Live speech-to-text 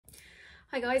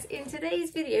Hi guys, in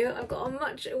today's video I've got a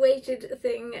much awaited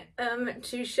thing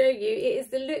to show you. It is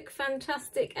the Look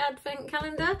Fantastic Advent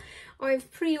Calendar.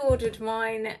 I've pre-ordered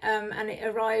mine and it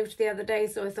arrived the other day,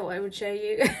 so I thought I would show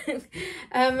you.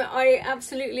 I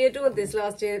absolutely adored this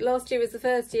last year. Last year was the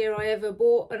first year I ever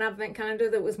bought an advent calendar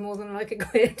that was more than like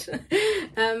 £1.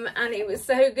 And it was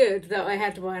so good that I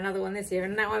had to buy another one this year,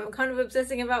 and now I'm kind of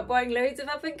obsessing about buying loads of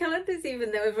advent calendars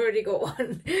even though I've already got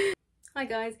one. Hi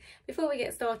guys, before we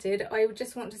get started, I would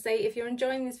just want to say if you're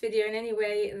enjoying this video in any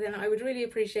way, then I would really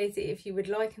appreciate it if you would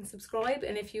like and subscribe,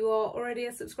 and if you are already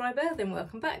a subscriber, then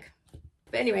welcome back.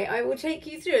 But anyway, I will take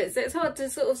you through it. So it's hard to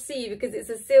sort of see because it's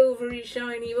a silvery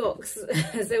shiny box,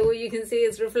 so all you can see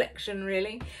is reflection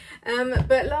really.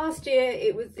 But last year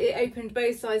it opened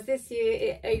both sides. This year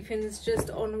it opens just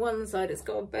on one side. It's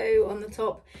got a bow on the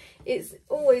top. It's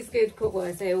always good, well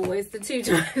I say always, the two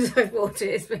times I've bought it,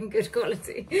 it's been good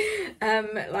quality.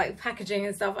 Like packaging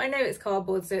and stuff. I know it's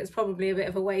cardboard, so it's probably a bit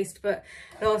of a waste, but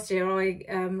last year I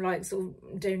like sort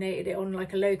of donated it on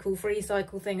like a local free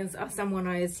cycle thing, and someone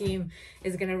I assume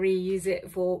is going to reuse it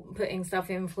for putting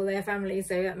stuff in for their family,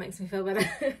 so that makes me feel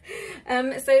better.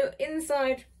 So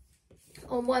inside,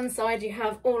 on one side you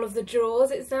have all of the drawers.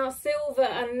 It's now silver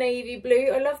and navy blue.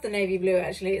 I love the navy blue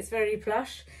actually, it's very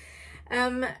plush.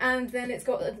 And then it's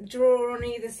got a drawer on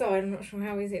either side. I'm not sure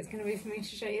how easy it's going to be for me to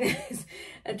show you this.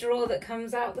 A drawer that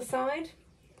comes out the side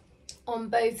on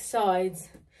both sides.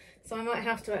 So I might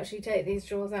have to actually take these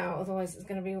drawers out, otherwise it's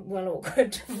going to be well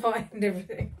awkward to find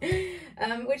everything.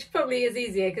 Which probably is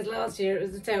easier, because last year it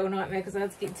was a total nightmare because I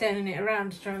had to keep turning it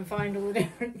around to try and find all the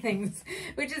different things,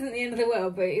 which isn't the end of the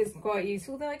world, but it is quite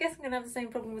useful. Though I guess I'm going to have the same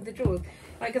problem with the drawers,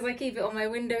 like, because I keep it on my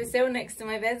windowsill next to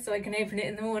my bed so I can open it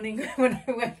in the morning when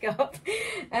I wake up.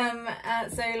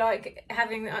 So like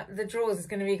having the drawers is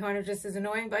going to be kind of just as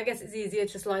annoying, but I guess it's easier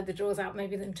to slide the drawers out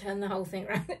maybe than turn the whole thing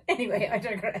around. Anyway, I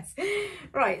digress.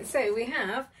 Right, so we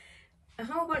have a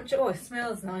whole bunch of, oh, it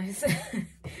smells nice.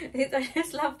 I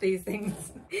just love these things.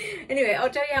 Anyway, I'll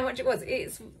tell you how much it was.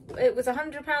 It was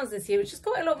 £100 this year, which is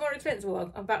quite a lot more expensive.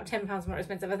 Well, about £10 more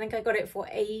expensive. I think I got it for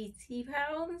 £80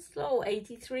 or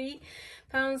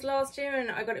 £83 last year, and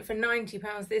I got it for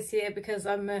 £90 this year because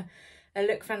I'm a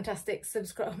Look Fantastic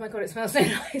subscriber. Oh my god, it smells so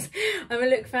nice. I'm a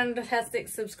Look Fantastic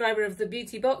subscriber of the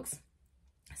beauty box.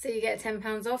 So you get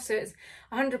 £10 off, so it's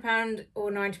 £100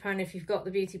 or £90 if you've got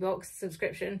the beauty box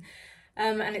subscription,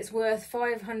 and it's worth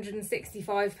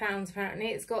 £565 apparently.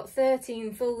 It's got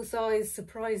 13 full-size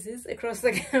surprises across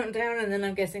the countdown, and then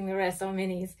I'm guessing the rest are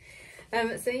minis.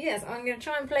 So yes, I'm going to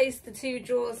try and place the two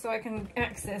drawers so I can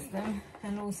access them,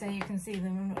 and also you can see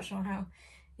them. I'm not sure how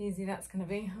easy that's going to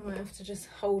be. I might have to just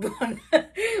hold one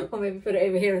or maybe put it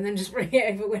over here and then just bring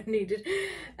it over when needed.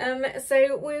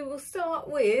 So we will start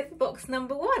with box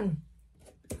number one.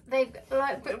 They've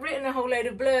like written a whole load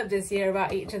of blurb this year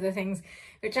about each of the things,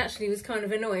 which actually was kind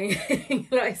of annoying.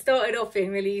 Like, started off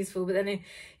being really useful, but then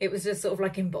it was just sort of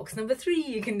like, in box number 3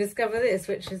 you can discover this,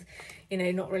 which is, you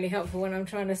know, not really helpful when I'm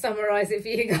trying to summarise it for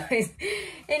you guys.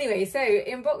 Anyway, so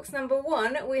in box number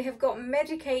 1 we have got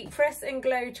Medik8 Press and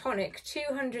Glow Tonic,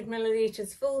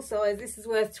 200ml full size. This is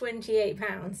worth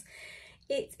 £28.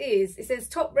 It says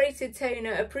top rated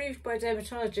toner approved by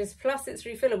dermatologists, plus it's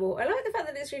refillable. I like the fact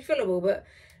that it's refillable, but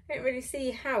I don't really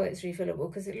see how it's refillable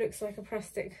because it looks like a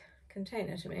plastic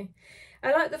container to me.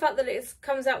 I like the fact that it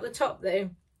comes out the top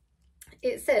though.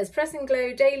 It says Press and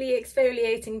Glow Daily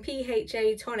Exfoliating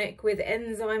PHA Tonic with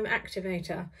Enzyme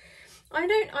Activator. I'm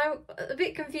a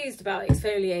bit confused about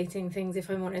exfoliating things, if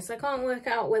I'm honest. I can't work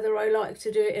out whether I like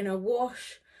to do it in a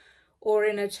wash or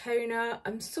in a toner.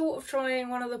 I'm sort of trying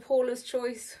one of the Paula's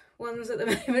Choice ones at the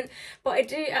moment, but I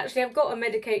do actually, I've got a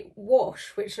Medik8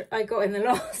 wash which I got in the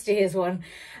last year's one,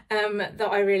 that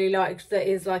I really liked, that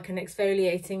is like an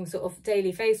exfoliating sort of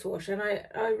daily face wash, and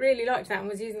I really liked that and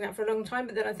was using that for a long time.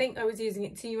 But then I think I was using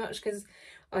it too much because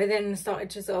I then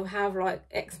started to sort of have like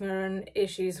eczema and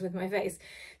issues with my face,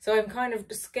 so I'm kind of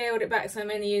scaled it back, so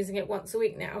I'm only using it once a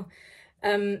week now.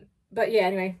 But yeah,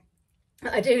 anyway,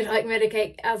 I do like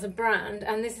Medik8 as a brand,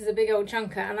 and this is a big old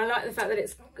chunker, and I like the fact that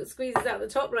it squeezes out the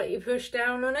top, like you push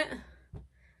down on it.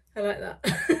 I like that.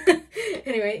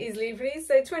 Anyway, easily pleased.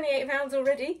 So £28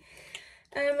 already.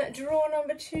 Drawer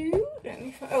number 2.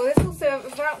 Oh, there's also a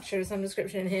voucher of some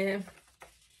description here.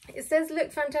 It says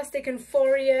Look Fantastic and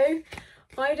Foreo.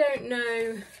 I don't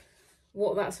know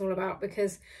what that's all about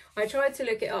because I tried to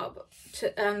look it up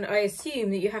and I assume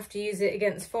that you have to use it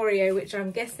against Foreo, which I'm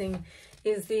guessing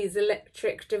is these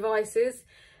electric devices,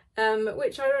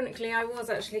 which ironically I was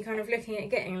actually kind of looking at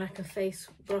getting, like a face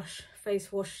wash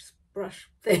brush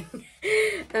thing.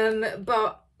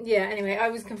 But yeah, anyway, I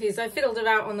was confused. I fiddled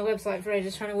about on the website for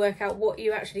ages trying to work out what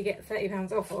you actually get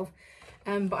 £30 off of.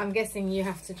 But I'm guessing you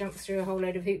have to jump through a whole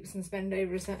load of hoops and spend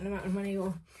over a certain amount of money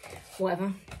or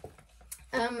whatever.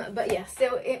 But yeah,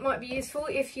 still it might be useful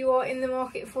if you are in the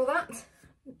market for that.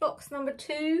 Box number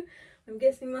 2, I'm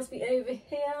guessing must be over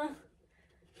here.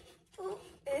 Oh,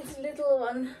 it's a little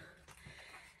one.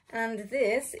 And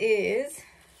this is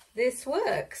This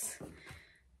Works.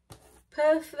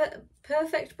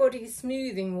 Perfect Body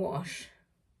Smoothing Wash.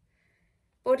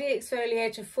 Body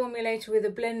exfoliator formulated with a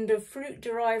blend of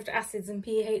fruit-derived acids and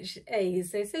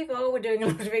PHAs. So far we're doing a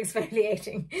lot of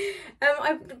exfoliating.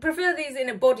 I prefer these in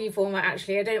a body format,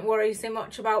 actually. I don't worry so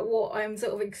much about what I'm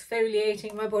sort of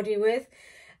exfoliating my body with.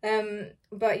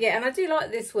 But yeah, and I do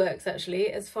like This Works,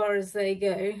 actually, as far as they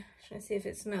go. Should I see if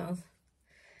it smells?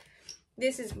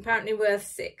 This is apparently worth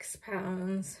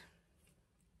 £6.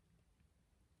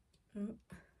 I'm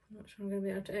not sure I'm going to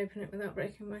be able to open it without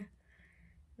breaking my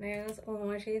nails or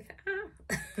my teeth. Ah.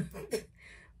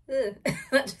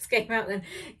 That just came out then.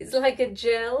 It's like a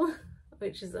gel,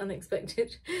 which is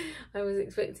unexpected. I was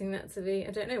expecting that to be,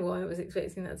 I don't know why I was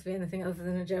expecting that to be anything other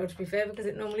than a gel, to be fair, because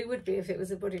it normally would be if it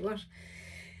was a body wash.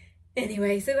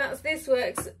 Anyway, so that's This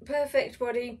Works Perfect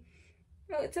Body.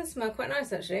 Oh, it does smell quite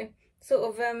nice, actually. Sort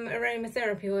of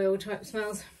aromatherapy oil type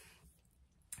smells.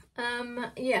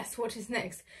 Yes, what is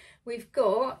next? We've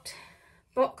got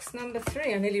box number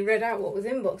 3. I nearly read out what was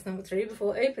in box number 3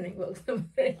 before opening box number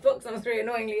 3. Box number 3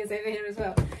 annoyingly is over here as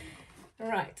well.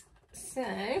 Right, so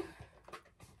I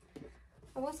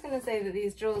was going to say that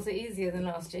these drawers are easier than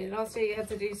last year. Last year you had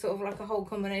to do sort of like a whole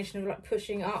combination of like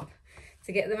pushing up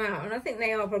to get them out, and I think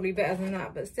they are probably better than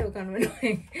that, but still kind of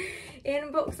annoying.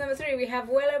 In box number 3 we have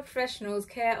Wella Professionals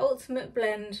Care Ultimate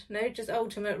Blend, no, just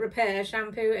Ultimate Repair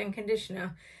Shampoo and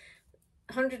Conditioner.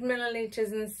 100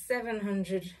 millilitres and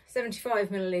 775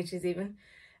 millilitres even.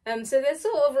 So they're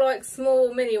sort of like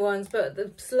small mini ones, but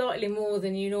they're slightly more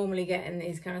than you normally get in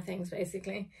these kind of things,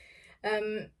 basically.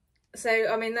 So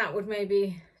I mean, that would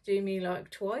maybe do me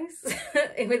like twice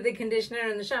with the conditioner,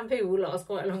 and the shampoo will last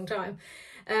quite a long time.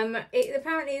 It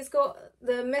apparently has got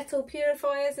the metal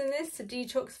purifiers in this to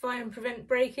detoxify and prevent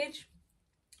breakage.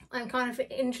 I'm kind of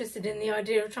interested in the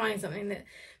idea of trying something that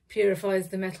purifies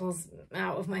the metals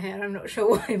out of my hair. I'm not sure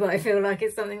why, but I feel like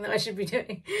it's something that I should be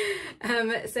doing.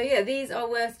 So yeah, these are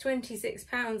worth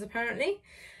 £26 apparently.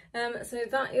 So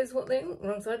that is what they,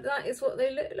 wrong side, that is what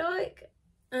they look like.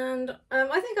 And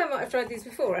I think I might have tried these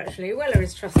before, actually. Wella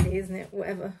is trusty, isn't it?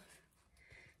 Whatever.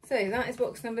 So that is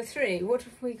box number 3. What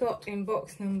have we got in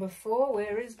box number 4?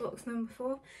 Where is box number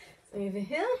 4? It's over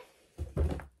here.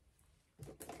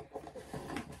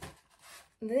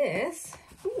 This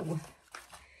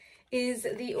is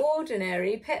the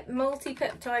Ordinary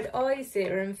Multi-Peptide Eye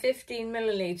Serum, 15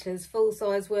 millilitres, full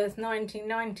size, worth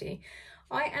 £19.90.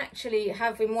 I actually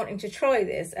have been wanting to try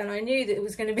this, and I knew that it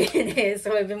was going to be in here,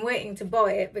 so I've been waiting to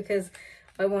buy it because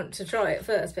I want to try it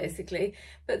first, basically.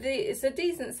 But it's a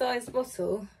decent sized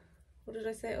bottle. What did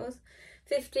I say it was?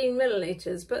 15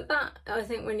 millilitres. But that, I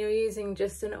think, when you're using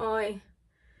just an eye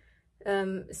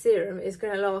serum, is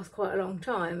going to last quite a long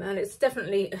time, and it's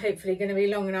definitely, hopefully, going to be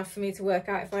long enough for me to work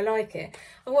out if I like it.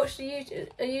 I watched a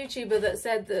YouTuber that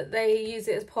said that they use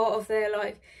it as part of their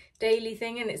like daily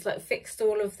thing, and it's like fixed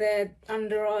all of their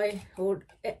under eye or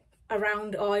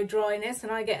around eye dryness,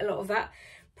 and I get a lot of that,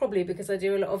 probably because I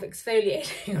do a lot of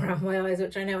exfoliating around my eyes,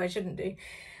 which I know I shouldn't do.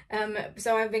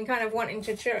 So I've been kind of wanting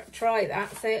to try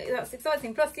that, so that's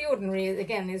exciting. Plus the Ordinary,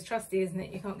 again, is trusty, isn't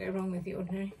it? You can't go wrong with the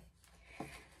Ordinary.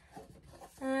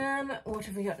 What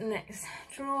have we got next?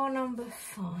 Drawer number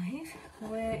 5.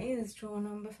 Where is drawer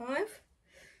number 5?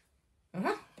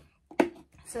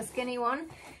 It's a skinny one.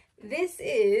 This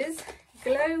is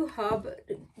Glow Hub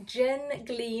Gen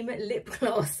Gleam Lip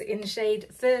Gloss in shade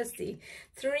Thirsty.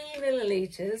 3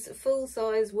 millilitres, full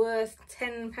size, worth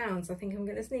 £10. I think I'm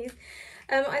going to sneeze.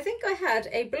 I think I had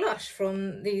a blush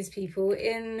from these people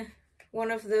in one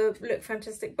of the Look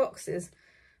Fantastic boxes.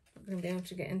 I'm going to be able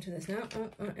to get into this now.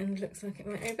 And it looks like it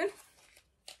might open.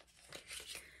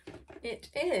 It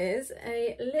is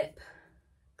a lip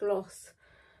gloss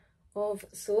of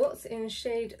sorts in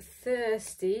shade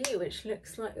Thirsty, which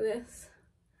looks like this.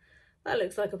 That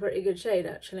looks like a pretty good shade,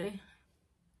 actually.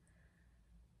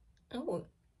 Oh,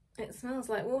 it smells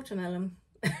like watermelon.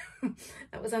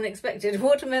 That was unexpected.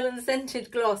 Watermelon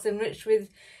scented gloss enriched with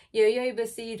jojoba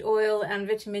seed oil and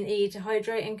vitamin E to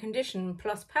hydrate and condition,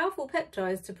 plus powerful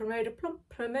peptides to promote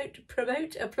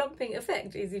a plumping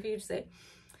effect. Easy for you to say.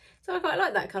 So I quite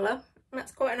like that colour.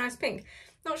 That's quite a nice pink.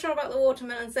 Not sure about the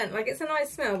watermelon scent. Like, it's a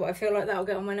nice smell, but I feel like that'll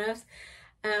get on my nerves.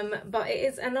 but it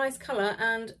is a nice colour,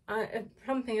 and a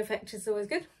plumping effect is always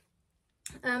good.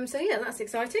 So yeah, that's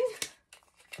exciting.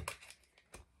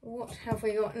 What have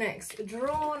we got next?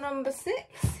 Drawer number 6.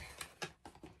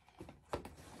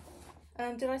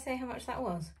 Did I say how much that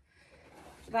was?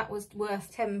 That was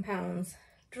worth £10.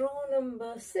 Drawer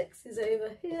number 6 is over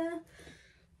here.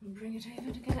 I'll bring it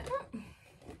over to get it up.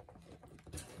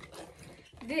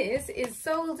 This is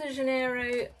Sol de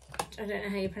Janeiro, I don't know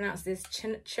how you pronounce this,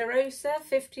 Cheirosa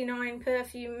 59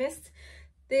 perfume mist.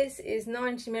 This is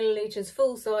 90 millilitres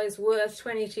full size, worth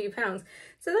 £22.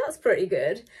 So that's pretty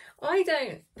good. I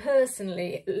don't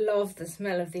personally love the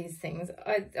smell of these things.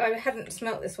 I hadn't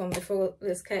smelt this one before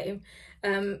this came,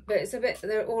 but it's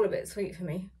they're all a bit sweet for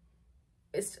me.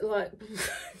 It's like,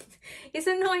 it's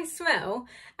a nice smell,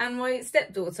 and my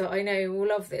stepdaughter, I know, will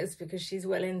love this because she's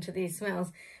well into these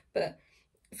smells, but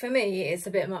for me it's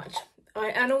a bit much.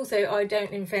 And also I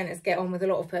don't, in fairness, get on with a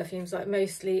lot of perfumes. Like,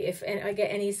 mostly if I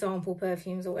get any sample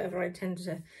perfumes or whatever, I tend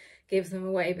to give them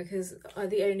away, because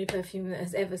the only perfume that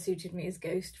has ever suited me is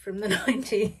Ghost from the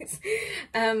 90s.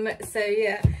 So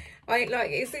yeah,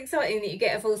 it's exciting that you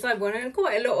get a full size one, and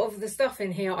quite a lot of the stuff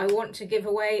in here I want to give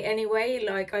away anyway.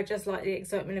 Like, I just like the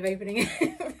excitement of opening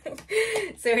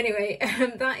it. So anyway,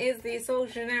 that is the Sol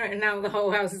de Janeiro, and now the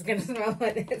whole house is going to smell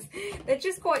like this. They're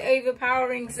just quite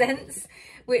overpowering scents,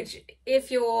 which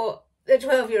if you're a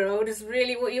 12-year-old is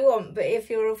really what you want, but if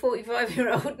you're a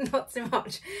 45-year-old, not so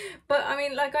much. But I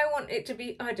mean, like, I want it to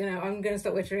be, I don't know, I'm going to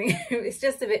stop wittering. It's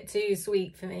just a bit too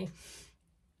sweet for me.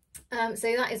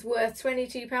 So that is worth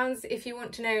 £22. If you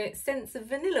want to know, it's scents of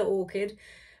vanilla orchid,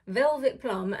 velvet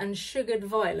plum and sugared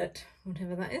violet,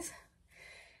 whatever that is.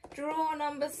 Drawer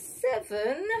number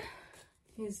 7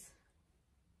 is,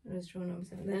 where's drawer number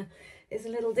 7? There. It's a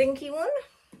little dinky one.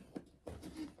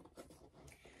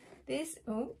 This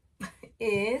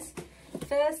is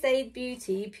First Aid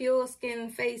Beauty Pure Skin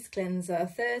Face Cleanser,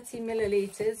 30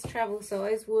 millilitres, travel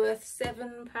size, worth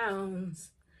 £7.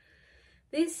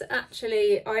 This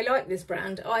actually, I like this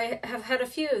brand. I have had a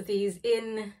few of these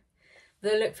in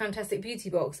the Look Fantastic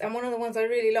Beauty box, and one of the ones I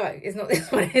really like is not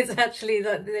this one. It's actually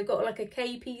like, they've got like a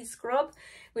KP scrub,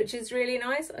 which is really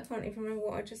nice. I can't even remember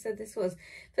what I just said this was.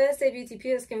 First Aid Beauty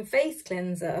Pure Skin Face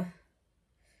Cleanser.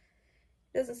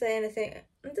 Doesn't say anything.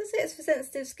 It does say it's for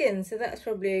sensitive skin, so that's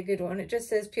probably a good one. It just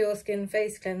says Pure Skin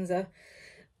Face Cleanser.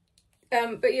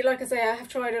 But like I say, I have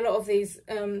tried a lot of these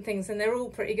things, and they're all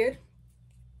pretty good.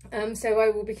 So I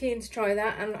will be keen to try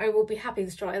that, and I will be happy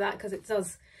to try that because it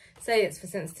does say it's for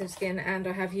sensitive skin, and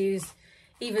I have used,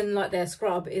 even like their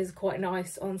scrub is quite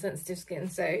nice on sensitive skin.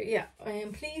 So yeah, I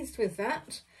am pleased with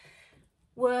that.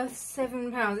 Worth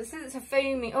 £7. It says it's a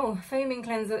foaming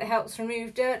cleanser that helps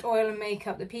remove dirt, oil and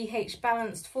makeup. The pH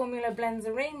balanced formula blends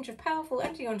a range of powerful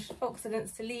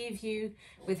antioxidants to leave you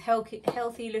with healthy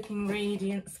looking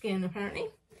radiant skin, apparently.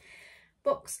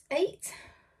 Box 8.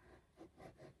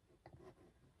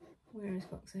 Where is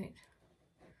box 8?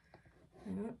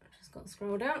 Hang on, just got to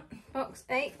scroll down. Box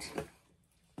 8.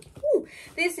 Ooh,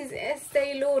 this is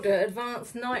Estee Lauder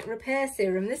Advanced Night Repair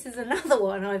Serum. This is another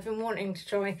one I've been wanting to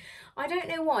try. I don't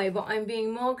know why, but I'm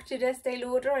being marketed Estee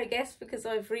Lauder, I guess, because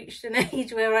I've reached an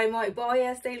age where I might buy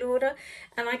Estee Lauder,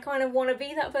 and I kind of want to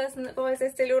be that person that buys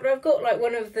Estee Lauder. I've got like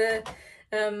one of the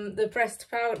pressed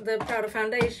powder, the powder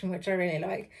foundation, which I really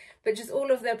like, but just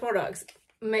all of their products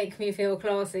make me feel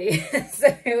classy.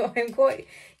 So I'm quite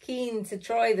keen to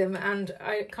try them, and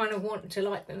I kind of want to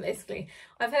like them, basically.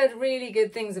 I've heard really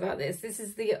good things about this. This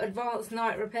is the Advanced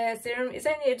Night Repair Serum. It's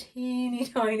only a teeny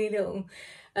tiny little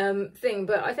thing,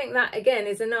 but I think that again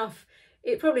is enough.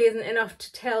 It probably isn't enough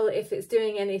to tell if it's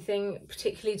doing anything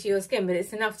particularly to your skin, but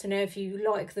it's enough to know if you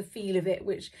like the feel of it,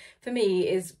 which for me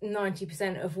is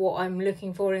 90% of what I'm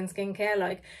looking for in skincare.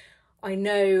 Like, I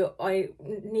know I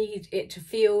need it to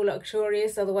feel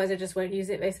luxurious, otherwise I just won't use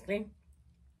it, basically.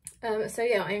 So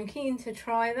yeah, I'm keen to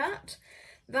try that.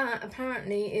 That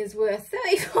apparently is worth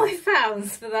 £35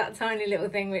 for that tiny little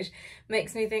thing, which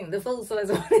makes me think the full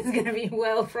size one is going to be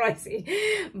well pricey.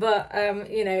 But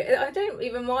you know, I don't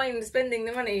even mind spending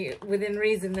the money within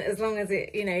reason, as long as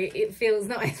it, you know, it feels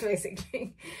nice,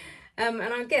 basically. And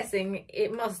I'm guessing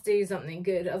it must do something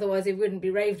good, otherwise it wouldn't be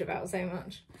raved about so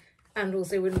much. And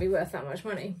also wouldn't be worth that much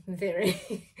money, in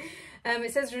theory.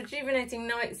 It says Rejuvenating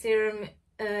Night Serum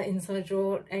inside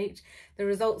drawer 8. The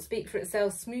results speak for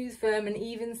itself. Smooth, firm and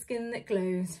even skin that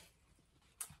glows.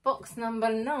 Box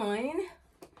number 9.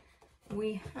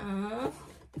 We have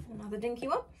another dinky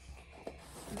one.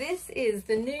 This is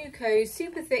the Nuco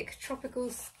Super Thick Tropical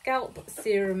Scalp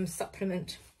Serum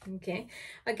Supplement. Okay,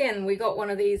 again, we got one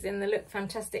of these in the Look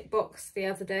Fantastic box the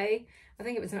other day. I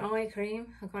think it was an eye cream.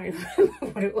 I can't even remember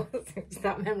what it was. It was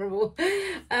that memorable.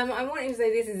 I'm wanting to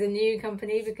say this is a new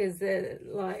company because they're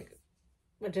like,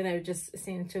 I don't know, just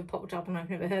seem to have popped up and I've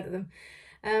never heard of them.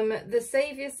 The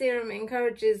Saviour Serum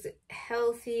encourages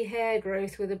healthy hair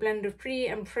growth with a blend of pre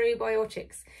and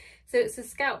probiotics. So it's a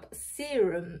scalp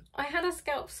serum. I had a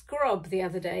scalp scrub the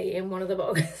other day in one of the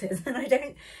boxes and I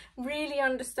don't really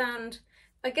understand.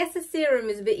 I guess a serum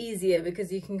is a bit easier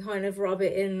because you can kind of rub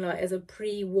it in like as a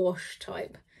pre-wash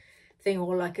type thing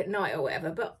or like at night or whatever.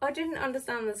 But I didn't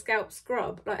understand the scalp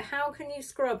scrub. Like, how can you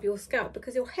scrub your scalp?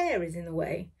 Because your hair is in the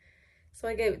way. So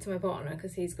I gave it to my partner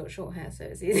because he's got short hair, so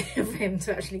it's easier for him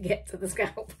to actually get to the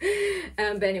scalp.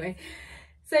 But anyway,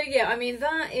 so yeah, I mean,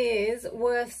 that is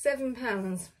worth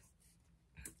 £7.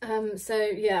 So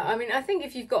yeah, I mean, I think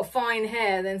if you've got fine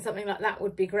hair, then something like that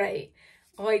would be great.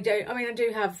 I do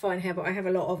have fine hair, but I have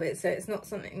a lot of it, so it's not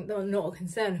something that not a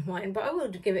concern of mine, but I will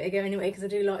give it a go anyway, because I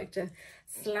do like to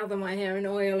slather my hair in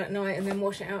oil at night and then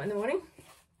wash it out in the morning.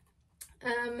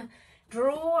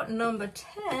 Drawer number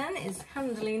 10 is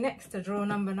handily next to drawer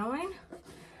number 9.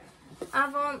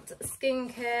 Avant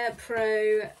Skincare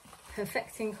Pro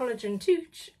Perfecting Collagen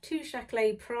Touche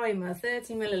Primer,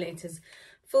 30 millilitres.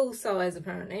 Full size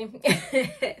apparently,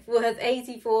 worth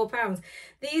 £84.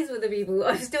 These were the people,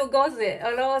 I've still got it.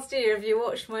 Last year, if you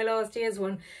watched my last year's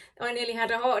one, I nearly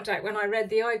had a heart attack when I read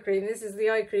the eye cream. This is the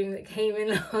eye cream that came in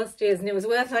last year's and it was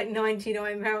worth like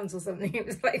 £99 or something. It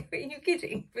was like, are you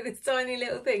kidding, for this tiny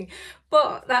little thing?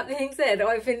 But that being said,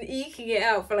 I've been eking it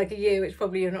out for like a year, which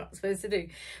probably you're not supposed to do.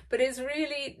 But it's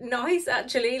really nice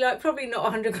actually, like probably not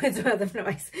 100 quid's worth of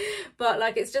nice, but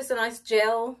like it's just a nice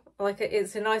gel. Like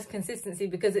it's a nice consistency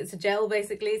because it's a gel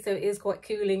basically, so it is quite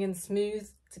cooling and smooth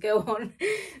to go on.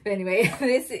 But anyway,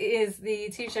 this is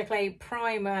the Touche Éclat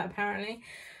primer apparently.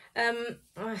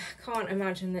 I can't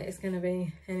imagine that it's going to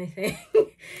be anything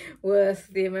worth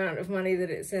the amount of money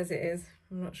that it says it is.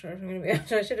 I'm not sure if I'm going to be able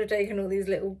to. I should have taken all these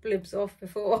little blibs off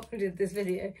before I did this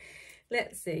video.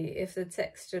 Let's see if the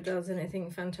texture does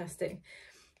anything fantastic.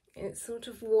 It's sort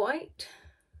of white.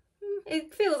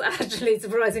 It feels actually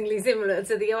surprisingly similar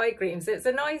to the eye cream, so it's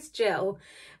a nice gel,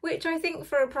 which I think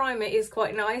for a primer is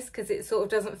quite nice because it sort of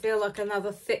doesn't feel like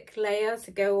another thick layer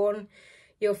to go on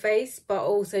your face, but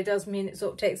also does mean it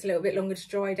sort of takes a little bit longer to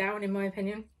dry down, in my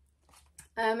opinion.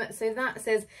 So that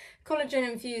says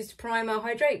collagen infused primer,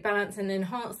 hydrate, balance and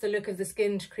enhance the look of the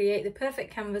skin to create the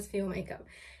perfect canvas for your makeup.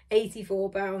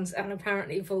 £84 and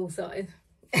apparently full size.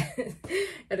 I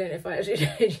don't know if I actually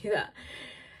showed you that.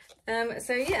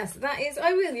 So yes, that is,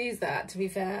 I will use that, to be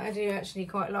fair. I do actually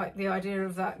quite like the idea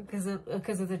of that because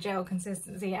of the gel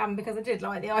consistency and because I did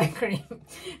like the eye cream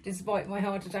despite my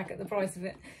heart attack at the price of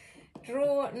it.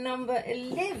 Drawer number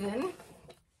 11.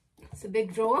 It's a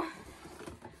big drawer.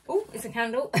 Oh, it's a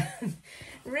candle.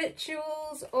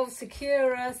 Rituals of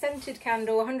Sakura scented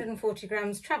candle, 140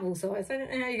 grams, travel size. I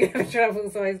don't know how you get a travel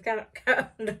size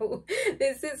candle.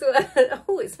 This is worth,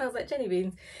 oh, it smells like jelly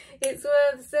beans. It's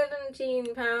worth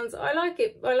 £17. I like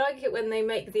it. I like it when they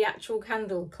make the actual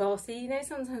candle classy. You know,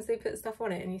 sometimes they put stuff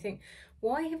on it and you think,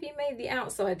 why have you made the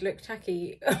outside look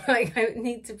tacky? Like, I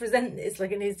need to present this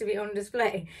like it needs to be on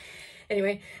display.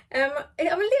 Anyway, I'm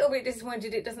a little bit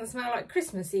disappointed it doesn't smell like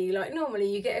Christmassy. Like normally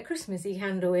you get a Christmassy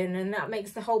candle in and that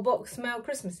makes the whole box smell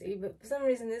Christmassy, but for some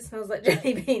reason this smells like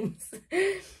jelly beans.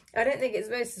 I don't think it's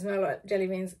supposed to smell like jelly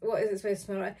beans. What is it supposed to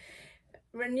smell like?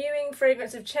 Renewing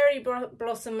fragrance of cherry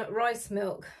blossom rice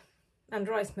milk and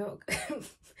rice milk.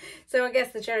 So I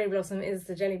guess the cherry blossom is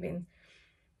the jelly bean.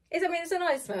 I mean, it's a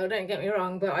nice smell, don't get me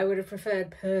wrong, but I would have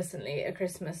preferred personally a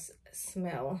Christmas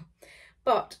smell.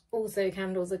 But also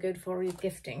candles are good for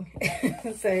gifting.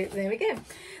 So there we go.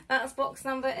 That's box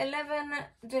number 11.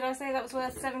 Did I say that was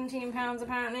worth £17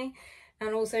 apparently?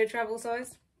 And also travel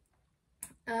size.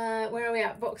 Where are we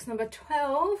at? Box number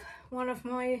 12. One of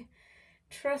my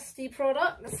trusty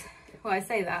products. Well, I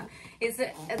say that. It's the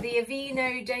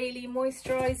Aveeno Daily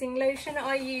Moisturising Lotion.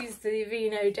 I use the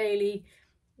Aveeno Daily,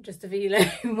 just Aveeno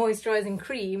Moisturising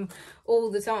Cream all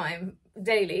the time,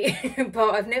 daily.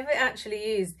 But I've never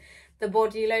actually used the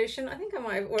body lotion. I think I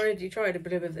might have already tried a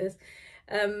bit of this.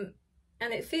 And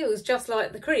it feels just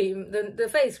like the cream, the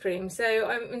face cream. So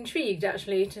I'm intrigued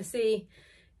actually to see.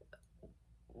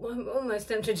 Well, I'm almost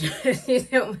tempted to just use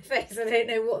it on my face. I don't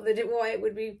know why it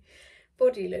would be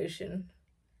body lotion.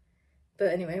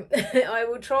 But anyway, I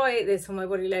will try this on my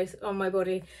body.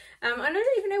 And I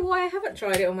don't even know why I haven't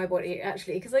tried it on my body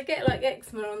actually, because I get like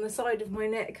eczema on the side of my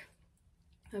neck.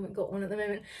 I haven't got one at the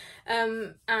moment.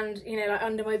 And you know, like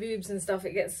under my boobs and stuff,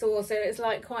 it gets sore. So it's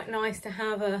like quite nice to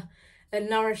have a a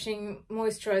nourishing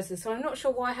moisturiser. So I'm not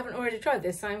sure why I haven't already tried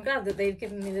this. So I'm glad that they've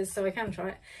given me this so I can try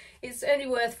it. It's only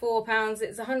worth £4.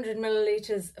 It's 100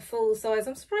 millilitres full size.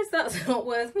 I'm surprised that's not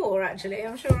worth more, actually.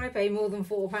 I'm sure I pay more than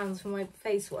 £4 for my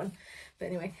face one. But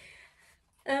anyway,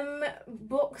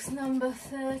 box number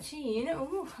 13.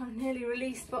 Oh, I've nearly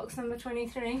released box number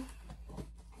 23.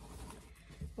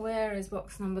 Where is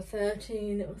box number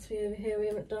 13? It must be over here. We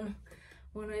haven't done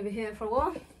one over here for a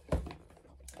while.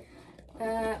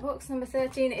 Box number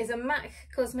 13 is a MAC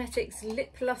Cosmetics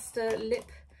Lip Luster Lip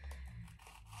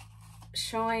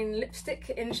Shine lipstick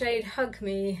in shade Hug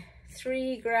Me.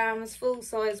 3 grams, full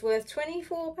size, worth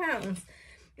 £24.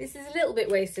 This is a little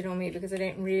bit wasted on me because I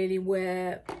don't really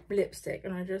wear lipstick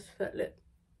and I just put lip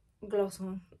gloss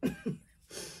on.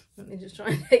 Let me just try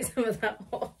and take some of that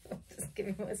off. I'm just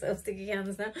giving myself sticky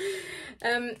hands now.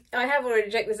 I have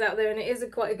already checked this out though, and it is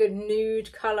quite a good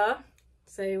nude colour,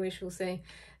 so we shall see.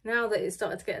 Now that it's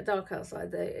started to get dark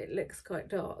outside though, it looks quite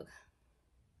dark.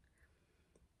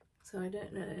 So I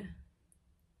don't know.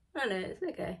 Oh no, it's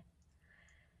okay.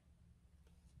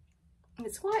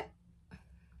 It's quite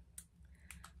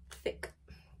thick.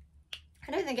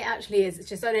 I don't think it actually is, it's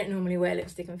just I don't normally wear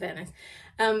lipstick in fairness.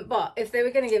 But if they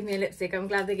were going to give me a lipstick, I'm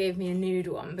glad they gave me a nude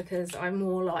one because I'm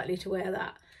more likely to wear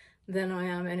that than I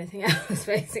am anything else,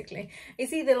 basically.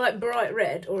 It's either like bright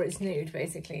red or it's nude,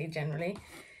 basically, generally.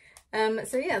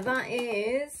 So yeah, that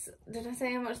is, did I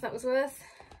say how much that was worth?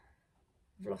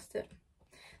 I've lost it.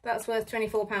 That's worth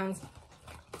 £24,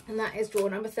 and that is drawer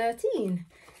number 13.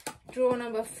 Drawer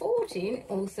number 14,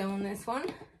 also on this one,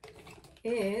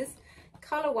 is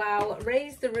Colour Wow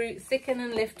Raise the Root Thicken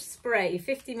and Lift Spray,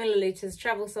 50 millilitres,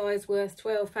 travel size, worth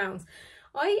 £12.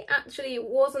 I actually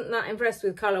wasn't that impressed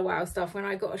with Colour Wow stuff when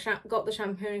I got the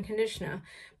shampoo and conditioner,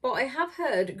 but I have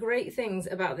heard great things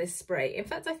about this spray. In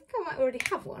fact, I think I might already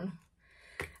have one.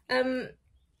 And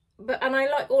I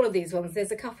like all of these ones.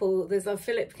 There's a couple. There's a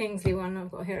Philip Kingsley one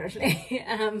I've got here actually,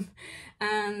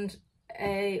 and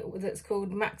a that's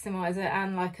called Maximizer,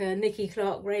 and like a Nikki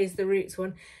Clark Raise the Roots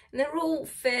one, and they're all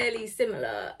fairly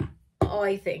similar,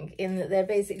 I think, in that they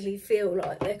basically feel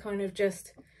like they're kind of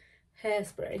just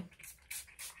hairspray.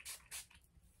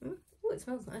 Oh, it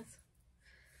smells nice.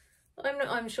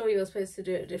 I'm sure you're supposed to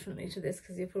do it differently to this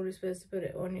because you're probably supposed to put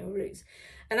it on your roots.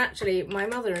 And actually my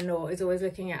mother-in-law is always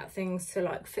looking at things to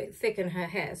like thicken her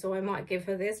hair, so I might give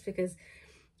her this because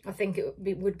I think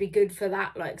it would be good for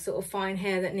that like sort of fine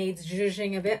hair that needs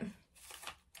zhuzhing a bit.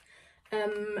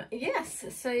 Yes,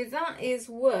 so that is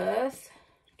worth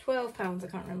 £12. I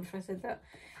can't remember if I said that.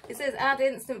 It says add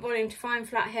instant volume to fine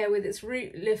flat hair with its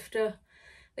root lifter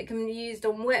that can be used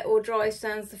on wet or dry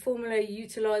strands. The formula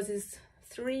utilises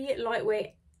 3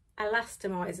 lightweight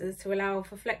elastomizers to allow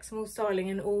for flexible styling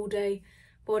and all-day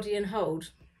body and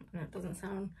hold. That doesn't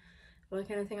sound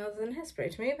like anything other than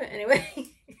hairspray to me, but anyway.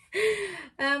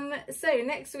 So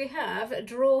next we have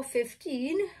drawer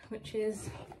 15, which is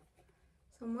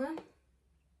somewhere.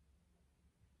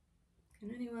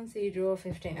 Can anyone see drawer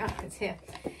 15? Ah, it's here.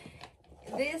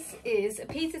 This is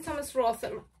Peter Thomas Roth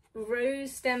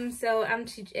Rose Stem Cell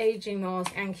Anti-Aging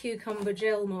Mask and Cucumber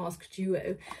Gel Mask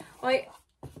Duo. I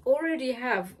already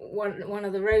have one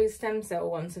of the Rose Stem Cell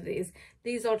ones of these.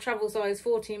 These are travel size,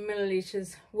 14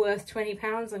 millilitres, worth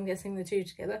 £20. I'm guessing the two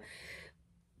together.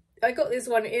 I got this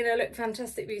one in a Look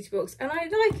Fantastic beauty box and I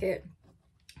like it.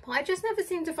 But I just never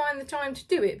seem to find the time to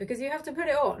do it because you have to put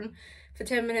it on for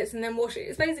 10 minutes and then wash it.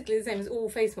 It's basically the same as all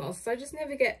face masks. I just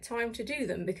never get time to do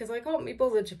them because I can't be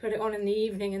bothered to put it on in the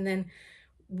evening and then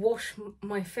wash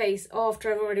my face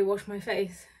after I've already washed my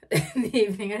face in the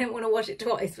evening. I don't want to wash it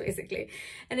twice basically,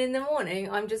 and in the morning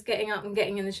I'm just getting up and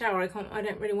getting in the shower. I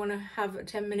don't really want to have a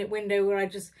 10-minute window where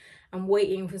I'm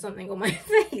waiting for something on my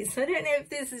face. I don't know if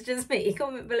this is just me.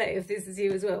 Comment below if this is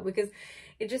you as well, because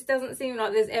it just doesn't seem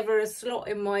like there's ever a slot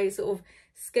in my sort of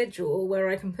schedule where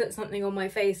I can put something on my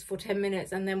face for 10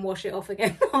 minutes and then wash it off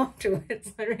again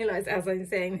afterwards. I realise as I'm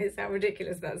saying this how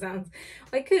ridiculous that sounds.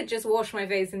 I could just wash my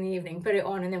face in the evening, put it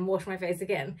on and then wash my face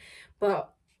again,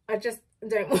 but I just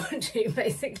don't want to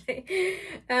basically.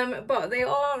 But they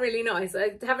are really nice.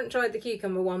 I haven't tried the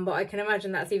cucumber one, but I can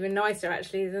imagine that's even nicer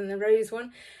actually than the rose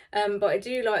one. But I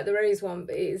do like the rose one,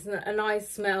 but it's a nice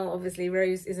smell. Obviously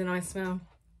rose is a nice smell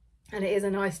and it is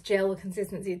a nice gel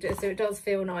consistency, so it does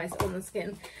feel nice on the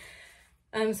skin.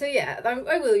 So yeah,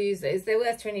 I will use those. They're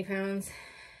worth £20.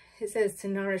 It says to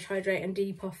nourish, hydrate and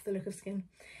depuff the look of skin.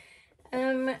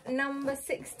 Number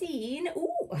 16.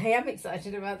 Oh, I am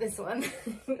excited about this one.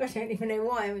 I don't even know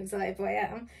why I'm excited, but I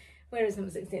am. Where is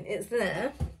number 16? It's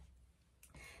there.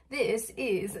 This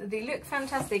is the Look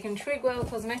Fantastic and Trigwell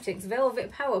Cosmetics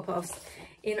Velvet Power Puffs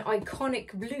in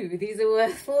iconic blue. These are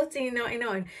worth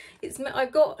 $14.99.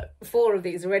 I've got 4 of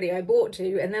these already. I bought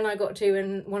 2 and then I got 2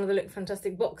 in one of the Look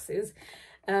Fantastic boxes.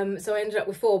 So I ended up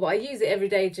with 4, but I use it every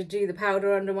day to do the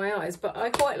powder under my eyes. But I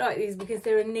quite like these because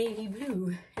they're a navy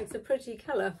blue. It's a pretty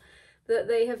colour that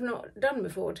they have not done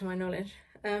before, to my knowledge.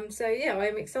 So yeah,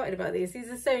 I'm excited about these. These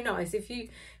are so nice. If you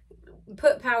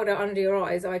put powder under your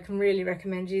eyes, I can really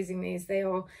recommend using these. They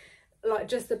are like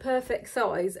just the perfect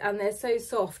size, and they're so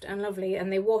soft and lovely,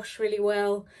 and they wash really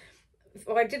well.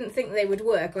 I didn't think they would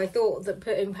work. I thought that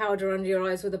putting powder under your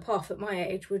eyes with a puff at my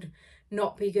age would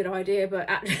not be a good idea, but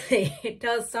actually it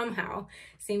does somehow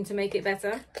seem to make it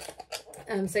better.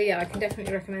 So yeah, I can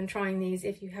definitely recommend trying these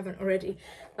if you haven't already.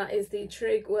 That is the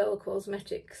Trigwell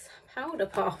Cosmetics powder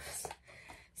puffs.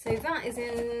 So that is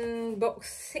in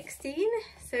box 16.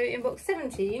 So in box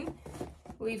 17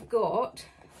 we've got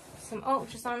some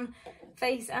Ultra Sun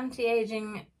face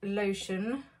anti-aging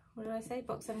lotion. What did I say?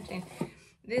 Box 17.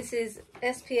 This is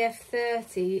SPF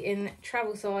 30 in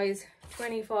travel size,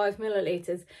 25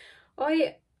 millilitres.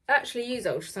 I actually use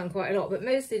Ultra Sun quite a lot, but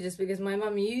mostly just because my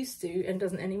mum used to, and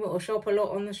doesn't anymore, shop a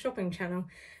lot on the shopping channel,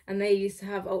 and they used to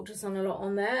have Ultra Sun a lot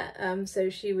on there, so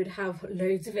she would have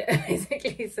loads of it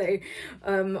basically. So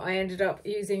I ended up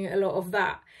using a lot of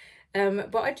that.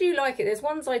 But I do like it. There's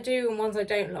ones I do and ones I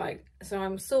don't like, so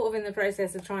I'm sort of in the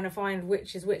process of trying to find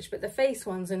which is which, but the face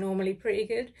ones are normally pretty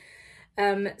good.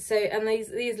 And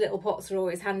these little pots are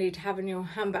always handy to have in your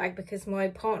handbag, because my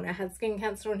partner had skin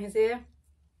cancer on his ear,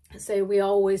 so we are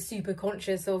always super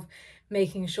conscious of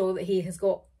making sure that he has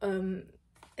got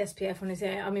SPF on his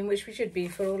ear. I mean, which we should be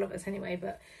for all of us anyway,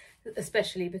 but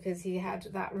especially because he had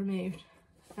that removed.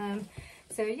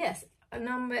 So yes,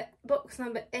 box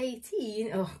number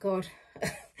 18. Oh god.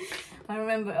 I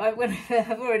remember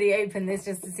I've already opened this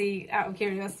just to see, out of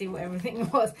curiosity, what everything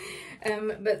was,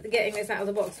 but getting this out of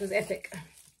the box was epic.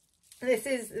 This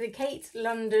is the Kate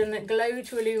London Glow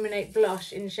to Illuminate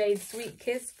blush in shade Sweet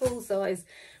Kiss, full size,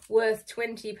 worth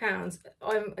 £20.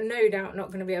 I'm no doubt not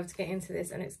going to be able to get into this,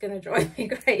 and it's going to drive me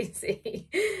crazy.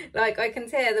 Like, I can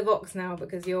tear the box now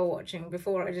because you're watching.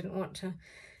 Before I didn't want to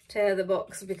tear the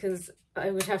box because I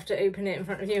would have to open it in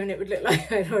front of you and it would look like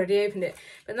I'd already opened it,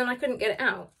 but then I couldn't get it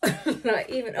out. Like,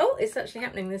 even, oh, it's actually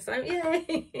happening this time,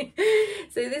 yay.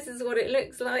 So this is what it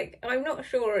looks like. I'm not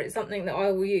sure it's something that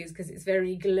I will use because it's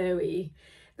very glowy.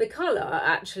 The colour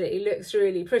actually looks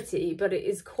really pretty, but it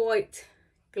is quite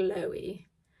glowy.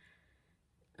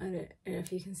 I don't know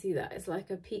if you can see that. It's like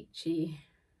a peachy,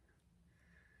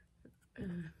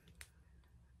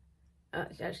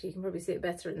 actually you can probably see it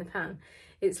better in the pan.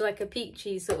 It's like a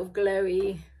peachy sort of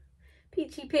glowy,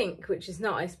 peachy pink, which is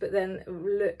nice, but then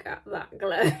look at that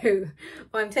glow.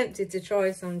 I'm tempted to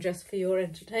try some just for your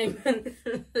entertainment.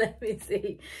 Let me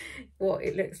see what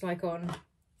it looks like on.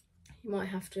 You might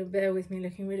have to bear with me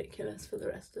looking ridiculous for the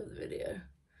rest of the video.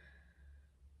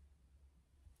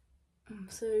 I'm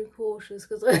so cautious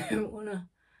because I don't want to...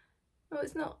 Oh,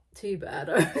 it's not too bad.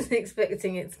 I was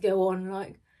expecting it to go on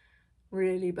like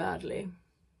really badly.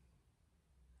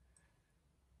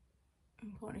 I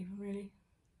can't even really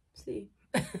see,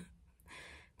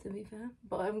 to be fair,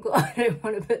 but I don't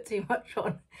want to put too much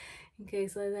on in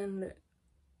case I then look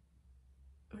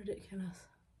ridiculous.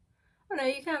 Oh no,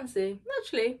 you can see.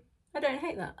 Actually, I don't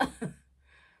hate that.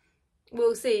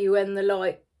 We'll see when the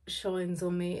light shines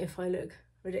on me if I look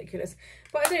ridiculous,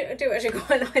 but I do actually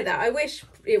quite like that. I wish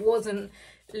it wasn't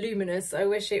luminous. I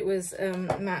wish it was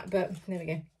matte, but there we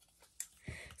go.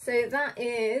 So that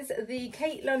is the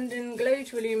Kate London Glow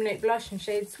to Illuminate blush in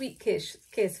shade Sweet Kiss,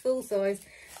 full size,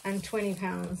 and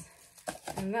 £20.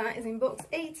 And that is in box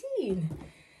 18.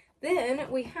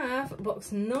 Then we have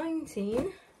box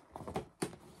 19.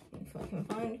 If I can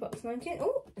find box 19.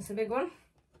 Oh, it's a big one.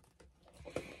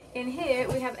 In here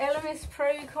we have Elemis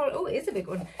Pro Collagen. Oh, it is a big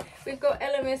one. We've got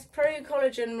Elemis Pro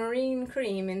Collagen Marine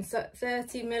Cream in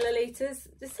 30 millilitres.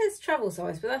 It says travel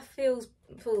size, but that feels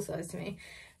full size to me,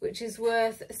 which is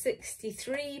worth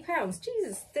 £63.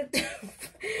 Jesus, the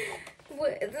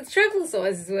travel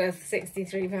size is worth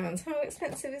 £63. How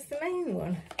expensive is the main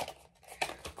one?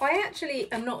 I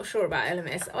actually am not sure about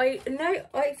Elemis.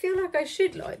 I feel like I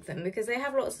should like them because they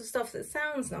have lots of stuff that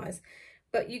sounds nice,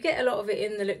 but you get a lot of it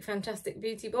in the Look Fantastic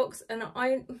beauty box, and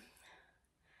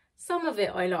some of it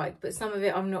I like, but some of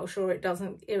it I'm not sure it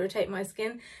doesn't irritate my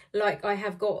skin. Like, I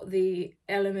have got the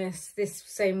Elemis, this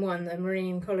same one, the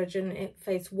Marine Collagen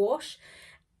Face Wash,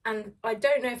 and I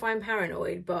don't know if I'm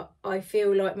paranoid, but I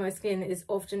feel like my skin is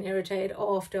often irritated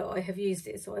after I have used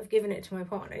it, so I've given it to my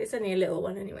partner. It's only a little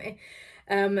one anyway.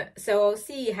 So I'll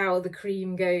see how the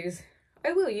cream goes.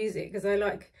 I will use it because I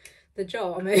like the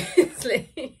jar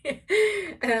mostly.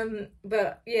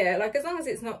 But yeah, like as long as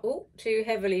it's not too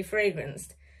heavily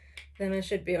fragranced, then I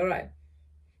should be all right.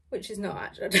 Which is not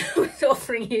actually, I was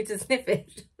offering you to sniff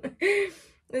it.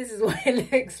 This is what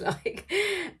it looks like.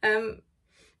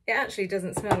 It actually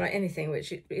doesn't smell like anything,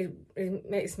 which it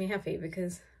makes me happy,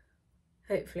 because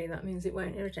hopefully that means it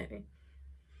won't irritate me.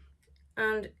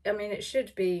 And I mean, it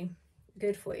should be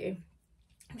good for you.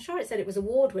 I'm sure it said it was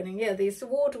award-winning. Yeah, this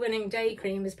award-winning day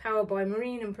cream is powered by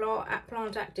marine and plant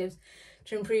actives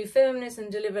to improve firmness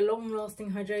and deliver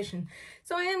long-lasting hydration.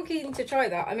 So I am keen to try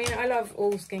that. I mean, I love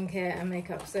all skincare and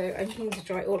makeup, so I'm keen to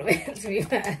try all of it, to be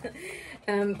fair.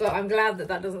 But I'm glad that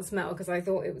that doesn't smell, because I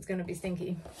thought it was going to be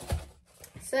stinky.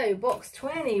 So box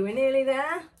 20, we're nearly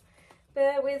there.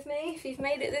 Bear with me if you've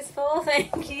made it this far,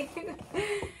 thank you.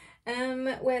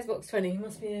 Where's box 20? It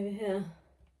must be over here.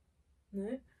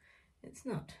 No, it's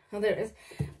not. Oh, there it is.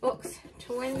 Box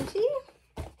 20.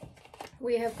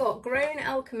 We have got Grown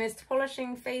Alchemist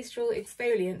Polishing Facial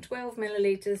Exfoliant, 12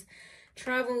 millilitres,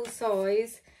 travel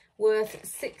size, worth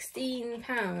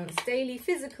 £16. Daily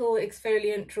physical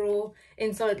exfoliant drawer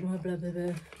inside my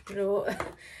drawer,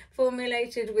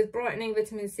 formulated with brightening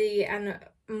vitamin C and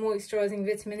moisturising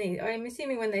vitamin E. I'm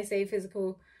assuming when they say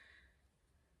physical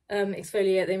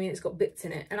exfoliate, they mean it's got bits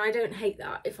in it, and I don't hate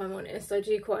that, if I'm honest. I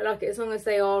do quite like it, as long as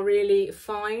they are really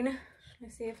fine. Shall I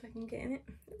see if I can get in it?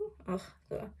 Oh,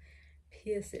 gotta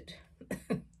pierce it.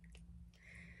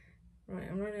 Right,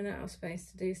 I'm running out of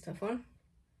space to do stuff on.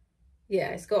 Yeah,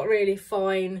 it's got really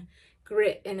fine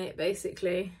grit in it,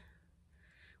 basically,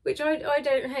 which I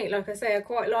don't hate. Like I say, I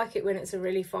quite like it when it's a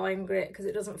really fine grit, because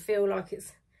it doesn't feel like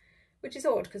it's, which is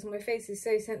odd because my face is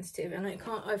so sensitive, and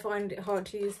I find it hard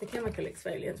to use the chemical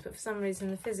exfoliants, but for some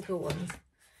reason the physical ones,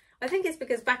 I think it's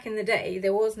because back in the day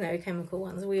there was no chemical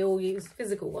ones, we all used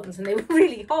physical ones, and they were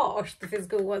really harsh, the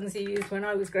physical ones you used when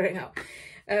I was growing up.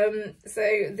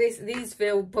 So these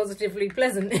feel positively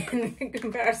pleasant in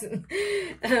comparison.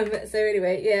 So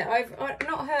anyway, yeah, I've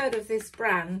not heard of this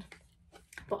brand,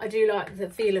 but I do like the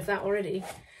feel of that already.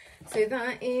 So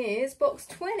that is box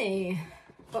 20.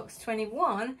 Box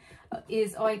 21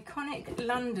 is Iconic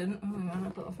London. Oh my god,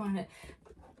 I've got to find it.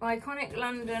 Iconic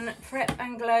London Prep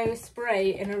and Glow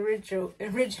Spray in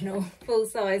original full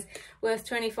size, worth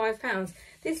 £25.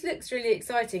 This looks really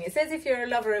exciting. It says if you're a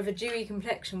lover of a dewy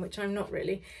complexion, which I'm not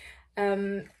really,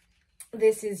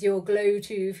 this is your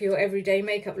go-to for your everyday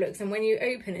makeup looks. And when you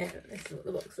open it, this is what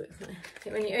the box looks like.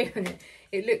 When you open it,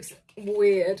 it looks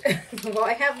weird. Well,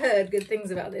 I have heard good things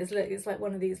about this. Look, it's like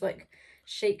one of these like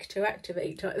shake to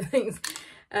activate type things.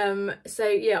 So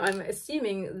yeah, I'm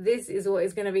assuming this is what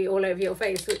is going to be all over your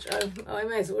face, which I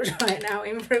may as well try it now,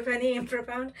 in for a penny, in for a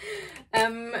pound.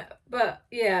 But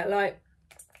yeah, like,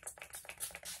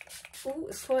 oh,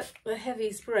 it's quite a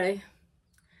heavy spray.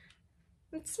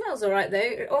 It smells all right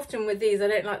though. Often with these I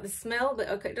don't like the smell, but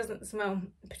okay, it doesn't smell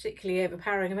particularly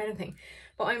overpowering of anything.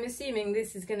 But I'm assuming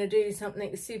this is going to do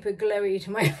something super glowy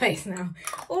to my face now,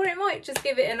 or it might just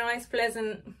give it a nice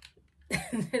pleasant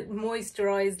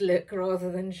moisturized look rather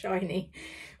than shiny.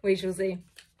 We shall see.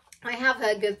 I have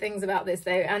heard good things about this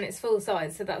though, and it's full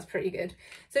size, so that's pretty good.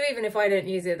 So even if I don't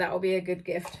use it, that will be a good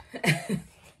gift.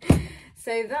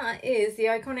 So that is the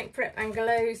Iconic Prep and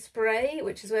Glow Spray,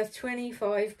 which is worth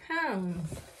 £25.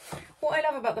 What I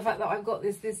love about the fact that I've got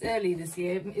this early this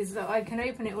year is that I can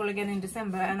open it all again in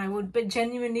December, and I would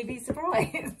genuinely be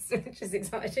surprised, which is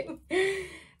exciting.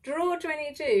 Drawer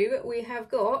 22, we have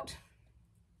got,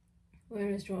 where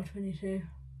is drawer 22?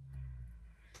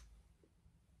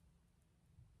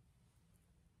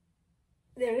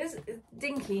 There it is,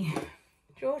 dinky.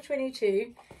 Drawer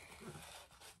 22.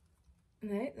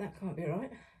 No, that can't be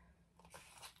right.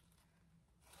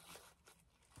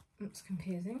 That's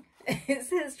confusing. It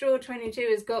says drawer 22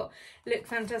 has got Look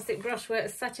Fantastic Brushwork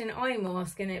Satin Eye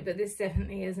Mask in it, but this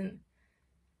definitely isn't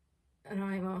an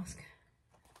eye mask.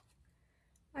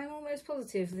 I'm almost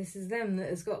positive this is them that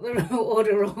has got the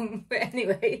order wrong. But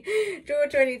anyway, drawer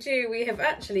 22, we have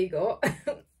actually got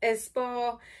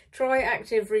Espar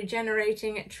Tri-Active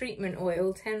Regenerating Treatment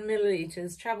Oil, 10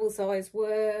 millilitres, travel size,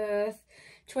 worth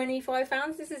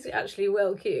 £25. This is actually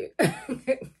well cute.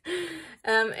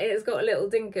 It's got a little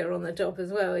dinker on the top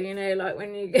as well, you know, like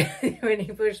when you when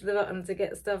you push the button to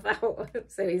get stuff out.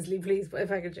 So easily pleased by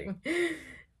packaging.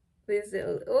 This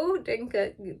little, oh,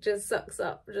 dinker just sucks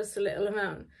up just a little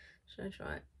amount. Should I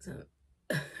try it? So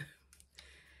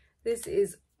this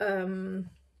is I'm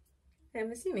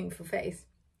assuming for face.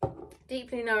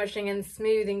 Deeply nourishing and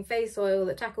smoothing face oil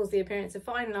that tackles the appearance of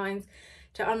fine lines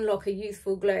to unlock a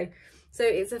youthful glow. So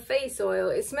it's a face oil.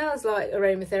 It smells like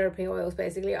aromatherapy oils,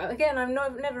 basically. Again, I'm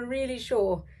never really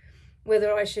sure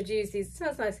whether I should use these. It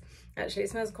smells nice, actually.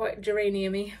 It smells quite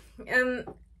geranium-y.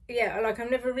 Yeah, like I'm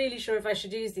never really sure if I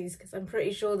should use these because I'm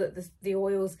pretty sure that the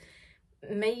oils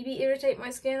maybe irritate my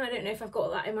skin. I don't know if I've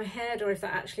got that in my head or if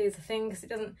that actually is a thing, because it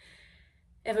doesn't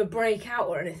ever break out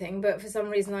or anything, but for some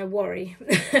reason I worry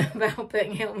about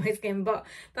putting it on my skin. But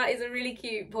that is a really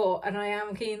cute pot and I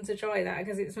am keen to try that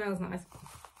because it smells nice,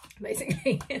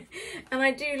 basically. And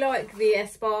I do like the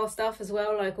Espar stuff as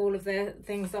well, like all of their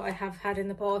things that I have had in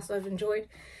the past I've enjoyed.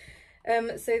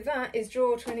 So that is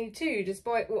drawer 22,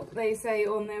 despite what they say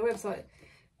on their website.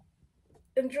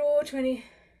 And drawer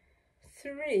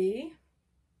 23,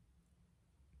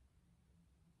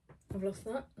 I've lost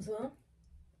that as well.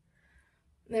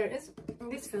 There it is.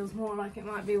 This feels more like it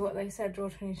might be what they said drawer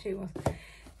 22 was.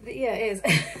 But yeah, it is.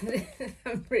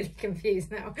 I'm really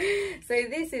confused now. So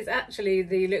this is actually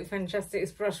the Look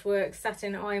Fantastics Brushworks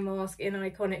Satin Eye Mask in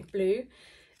Iconic Blue.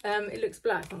 It looks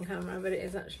black on camera, but it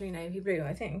is actually navy blue,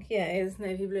 I think. Yeah, it is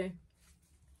navy blue.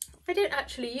 I don't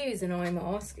actually use an eye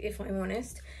mask, if I'm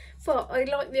honest, but I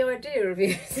like the idea of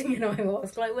using an eye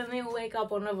mask. Like when they all wake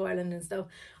up on Love Island and stuff,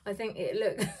 I think it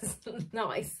looks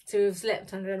nice to have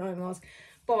slept under an eye mask.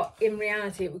 But in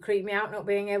reality, it would creep me out not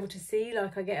being able to see.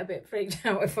 Like I get a bit freaked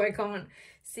out if I can't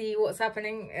see what's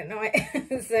happening at night.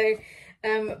 So,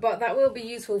 but that will be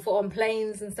useful for on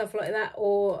planes and stuff like that,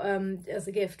 or as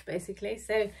a gift, basically.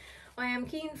 So I am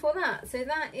keen for that. So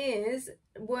that is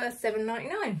worth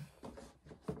 $7.99.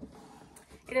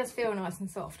 It does feel nice and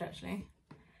soft, actually.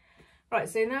 Right,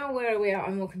 so now where are we at?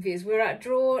 I'm more confused. We're at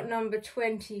drawer number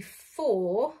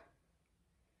 24.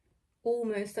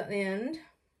 Almost at the end.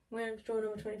 Where's drawer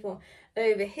number 24?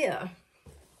 Over here.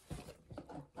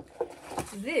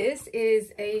 This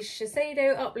is a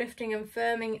Shiseido Uplifting and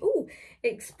Firming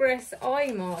Express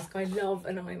Eye Mask. I love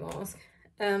an eye mask.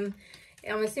 I'm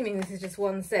assuming this is just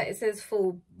one set. It says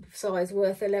full size,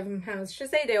 worth £11.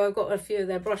 Shiseido, I've got a few of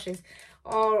their brushes,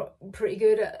 are pretty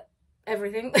good at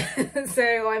everything.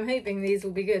 So I'm hoping these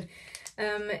will be good.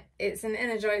 It's an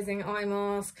energizing eye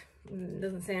mask.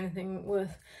 Doesn't say anything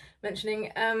worth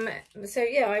mentioning. So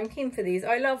yeah, I'm keen for these.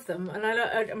 I love them, and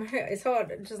it's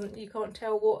hard. You can't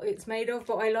tell what it's made of,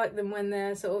 but I like them when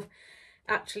they're sort of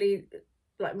actually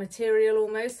like material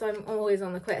almost. So I'm always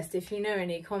on the quest. If you know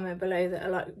any, comment below that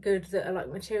are like good, that are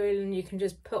like material and you can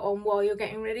just put on while you're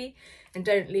getting ready and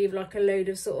don't leave like a load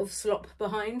of sort of slop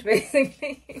behind,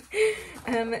 basically.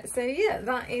 So yeah,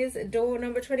 that is door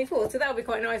number 24. So that'll be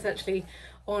quite nice actually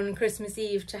on Christmas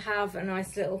Eve to have a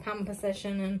nice little pamper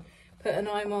session and put an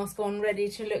eye mask on ready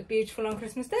to look beautiful on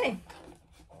Christmas Day.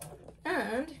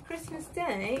 And Christmas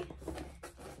Day,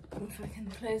 if I can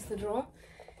close the drawer,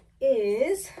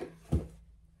 is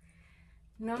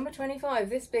number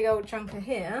 25. This big old chunker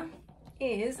here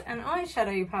is an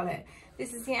eyeshadow palette.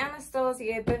 This is the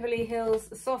Anastasia Beverly Hills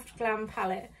Soft Glam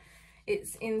palette.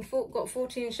 It's got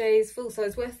 14 shades, full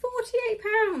size, worth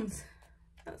 £48.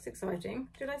 That's exciting.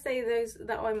 Did I say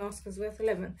that eye mask was worth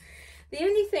 11? The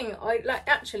only thing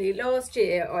actually last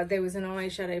year there was an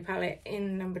eyeshadow palette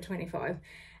in number 25,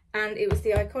 and it was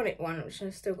the Iconic one, which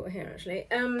I've still got here actually.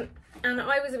 And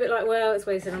I was a bit like, well, it's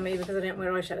wasted on me because I don't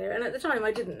wear eyeshadow, and at the time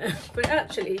I didn't. But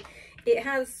actually it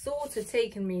has sort of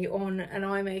taken me on an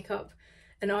eye makeup,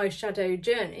 an eyeshadow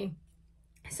journey.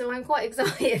 So I'm quite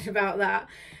excited about that,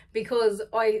 because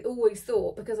I always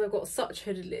thought, because I've got such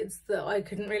hooded lids, that I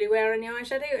couldn't really wear any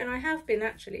eyeshadow, and I have been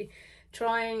actually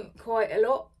trying quite a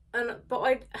lot. But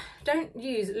I don't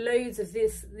use loads of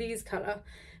these colour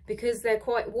because they're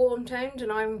quite warm toned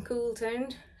and I'm cool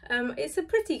toned. It's a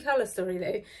pretty colour story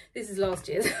though. This is last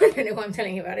year's. I don't know why I'm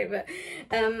telling you about it, but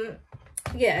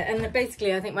yeah, and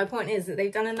basically I think my point is that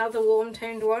they've done another warm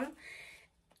toned one.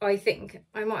 I think.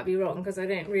 I might be wrong because I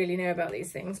don't really know about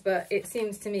these things, but it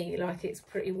seems to me like it's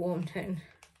pretty warm toned.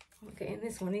 I'm not getting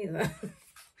this one either.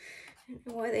 I don't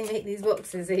know why they make these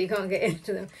boxes so you can't get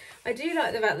into them. I do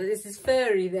like the fact that this is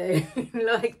furry though.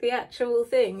 Like the actual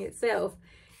thing itself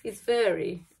is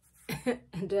furry.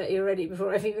 And dirty already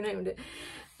before I've even opened it.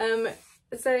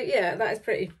 So yeah, that is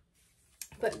pretty.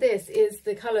 But this is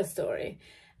the colour story.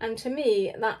 And to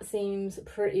me, that seems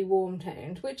pretty warm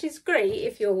toned, which is great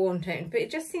if you're warm toned. But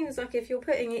it just seems like if you're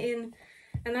putting it in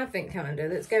an advent calendar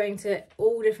that's going to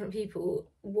all different people,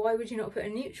 why would you not put a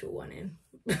neutral one in?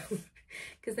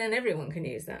 Because then everyone can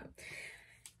use that.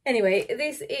 Anyway, it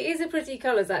is a pretty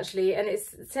colours actually, and it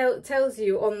tells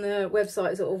you on the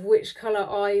website sort of which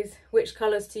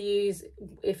colours to use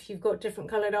if you've got different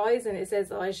coloured eyes. And it says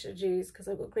that I should use, because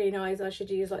I've got green eyes, I should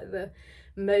use like the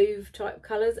mauve type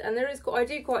colours. And I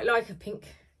do quite like a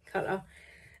pink colour,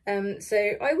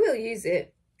 so I will use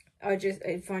it. I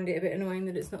find it a bit annoying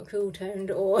that it's not cool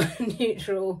toned or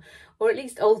neutral, or at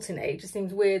least alternate. It just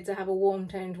seems weird to have a warm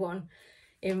toned one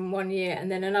in one year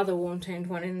and then another warm toned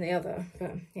one in the other.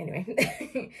 But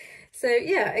anyway, so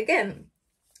yeah, again,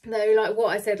 though, like what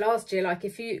I said last year, like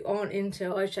if you aren't into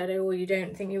eyeshadow or you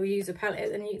don't think you'll use a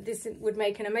palette, then this would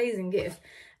make an amazing gift,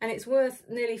 and it's worth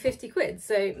nearly 50 quid,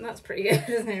 so that's pretty good,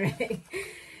 isn't it, really?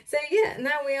 So yeah,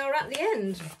 now we are at the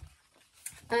end.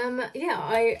 Yeah,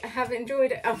 I have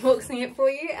enjoyed unboxing it for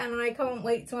you, and I can't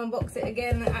wait to unbox it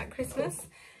again at Christmas.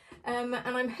 And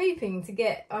I'm hoping to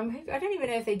get, I don't even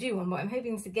know if they do one, but I'm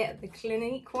hoping to get the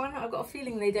Clinique one. I've got a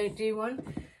feeling they don't do one,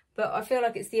 but I feel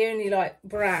like it's the only like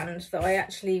brand that I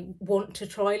actually want to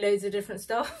try loads of different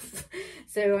stuff.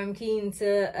 So I'm keen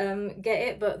to get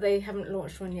it, but they haven't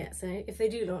launched one yet. So if they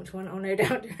do launch one, I'll no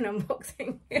doubt do an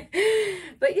unboxing.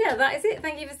 But yeah, that is it.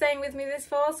 Thank you for staying with me this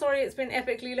far. Sorry it's been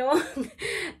epically long.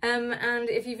 And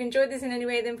if you've enjoyed this in any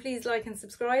way, then please like and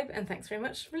subscribe. And thanks very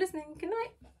much for listening. Good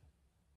night.